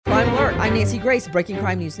I'm Nancy Grace. Breaking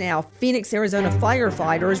crime news now. Phoenix, Arizona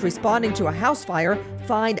firefighters responding to a house fire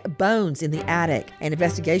find bones in the attic. An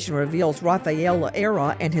investigation reveals Rafael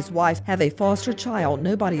Loera and his wife have a foster child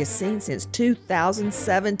nobody has seen since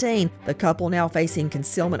 2017. The couple now facing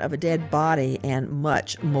concealment of a dead body and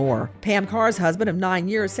much more. Pam Carr's husband of 9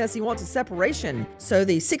 years says he wants a separation, so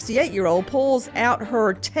the 68-year-old pulls out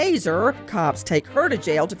her taser. Cops take her to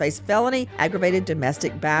jail to face felony aggravated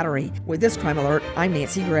domestic battery. With this crime alert, I'm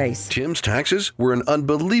Nancy Grace. Tim's taxes were an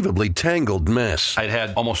unbelievably tangled mess. I'd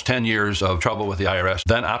had almost 10 years of trouble with the IRS.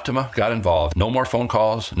 Then Optima got involved. No more phone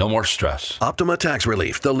calls, no more stress. Optima Tax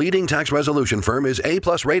Relief, the leading tax resolution firm, is A+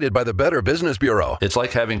 rated by the Better Business Bureau. It's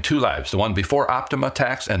like having two lives, the one before Optima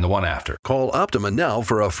Tax and the one after. Call Optima now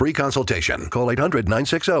for a free consultation. Call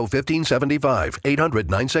 800-960-1575.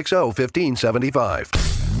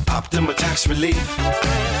 800-960-1575. Optima Tax Relief.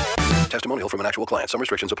 Testimonial from an actual client. Some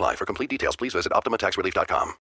restrictions apply. For complete details, please visit OptimaTaxRelief.com.